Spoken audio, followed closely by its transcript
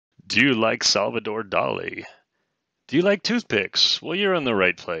Do you like Salvador Dali? Do you like toothpicks? Well, you're in the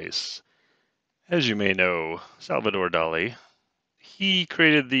right place. As you may know, Salvador Dali, he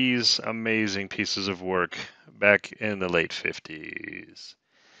created these amazing pieces of work back in the late 50s.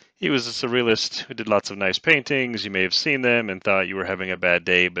 He was a surrealist who did lots of nice paintings. You may have seen them and thought you were having a bad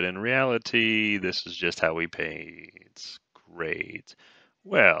day, but in reality, this is just how he paints. Great.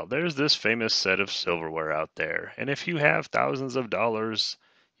 Well, there's this famous set of silverware out there, and if you have thousands of dollars,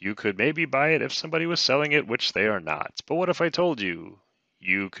 you could maybe buy it if somebody was selling it, which they are not. But what if I told you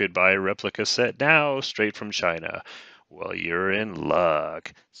you could buy a replica set now straight from China? Well, you're in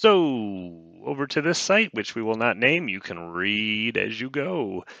luck. So, over to this site, which we will not name, you can read as you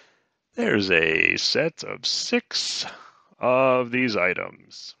go. There's a set of 6 of these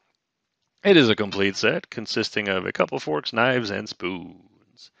items. It is a complete set consisting of a couple forks, knives, and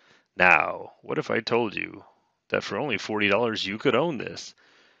spoons. Now, what if I told you that for only $40 you could own this?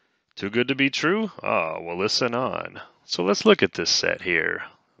 Too good to be true? Ah, well, listen on. So let's look at this set here.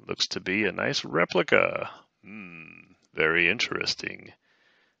 Looks to be a nice replica. Very interesting.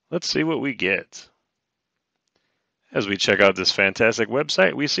 Let's see what we get. As we check out this fantastic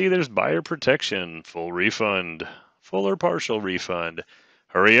website, we see there's buyer protection, full refund, full or partial refund.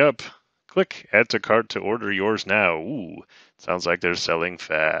 Hurry up. Click add to cart to order yours now. Ooh, sounds like they're selling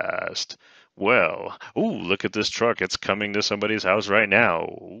fast. Well, ooh, look at this truck. It's coming to somebody's house right now.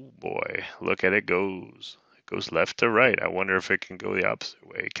 Oh boy, look at it goes. It goes left to right. I wonder if it can go the opposite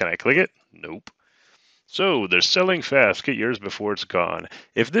way. Can I click it? Nope. So they're selling fast. Get yours before it's gone.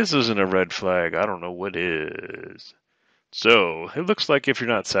 If this isn't a red flag, I don't know what is. So, it looks like if you're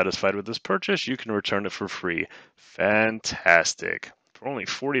not satisfied with this purchase, you can return it for free. Fantastic. For only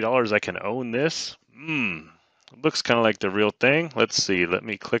 $40, I can own this? It looks kind of like the real thing. Let's see. Let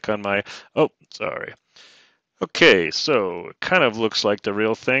me click on my... Oh, sorry. Okay, so it kind of looks like the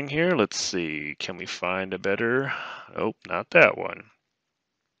real thing here. Let's see. Can we find a better... Oh, not that one.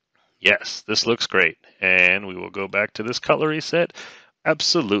 Yes, this looks great. And we will go back to this cutlery set.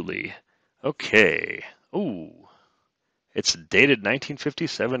 Absolutely. Okay. Ooh. It's dated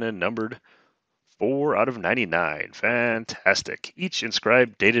 1957 and numbered 4 out of 99. Fantastic. Each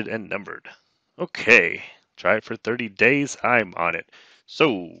inscribed, dated, and numbered. Okay. Try it for 30 days. I'm on it.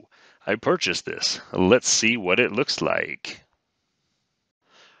 So, I purchased this. Let's see what it looks like.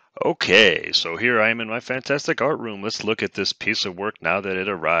 Okay, so here I am in my fantastic art room. Let's look at this piece of work now that it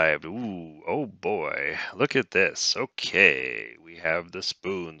arrived. Ooh, oh boy, look at this. Okay, we have the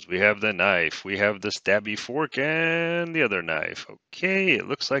spoons, we have the knife, we have the stabby fork and the other knife. Okay, it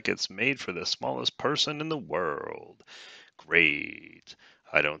looks like it's made for the smallest person in the world. Great.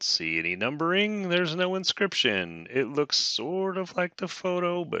 I don't see any numbering. There's no inscription. It looks sort of like the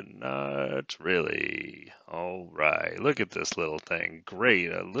photo, but not really. All right, look at this little thing.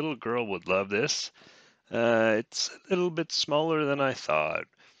 Great. A little girl would love this. It's a little bit smaller than I thought.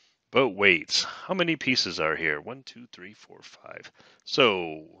 But wait, how many pieces are here? 1, 2, 3, 4, 5.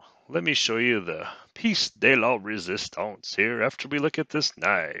 So let me show you the piece de la resistance here after we look at this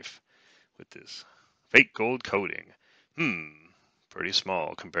knife with this fake gold coating. Pretty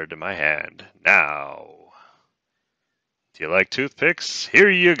small compared to my hand. Now, do you like toothpicks? Here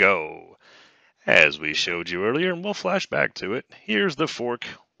you go. As we showed you earlier, and we'll flash back to it, here's the fork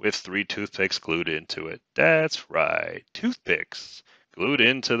with 3 toothpicks glued into it. That's right, toothpicks glued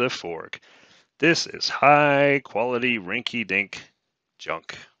into the fork. This is high quality rinky-dink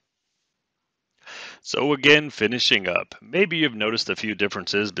junk. So again, finishing up, maybe you've noticed a few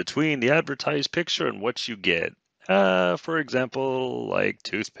differences between the advertised picture and what you get. For example, like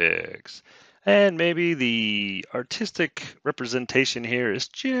toothpicks. And maybe the artistic representation here is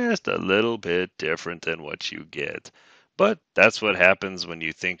just a little bit different than what you get. But that's what happens when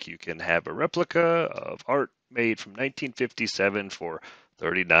you think you can have a replica of art made from 1957 for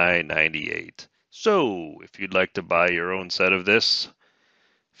 $39.98. So, if you'd like to buy your own set of this,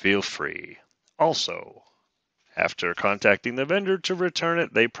 feel free. Also, after contacting the vendor to return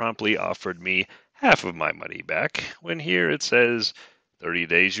it, they promptly offered me half of my money back. When here it says 30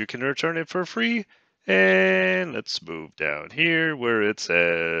 days you can return it for free. And let's move down here where it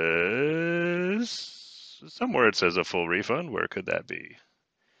says, somewhere it says a full refund. Where could that be?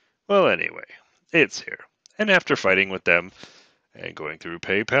 Well, anyway, it's here. And after fighting with them and going through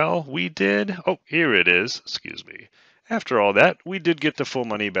PayPal, we did, oh, here it is, excuse me. After all that, we did get the full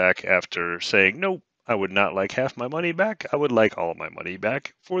money back after saying, nope, I would not like half my money back. I would like all my money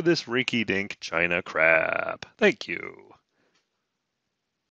back for this rinky-dink China crap. Thank you.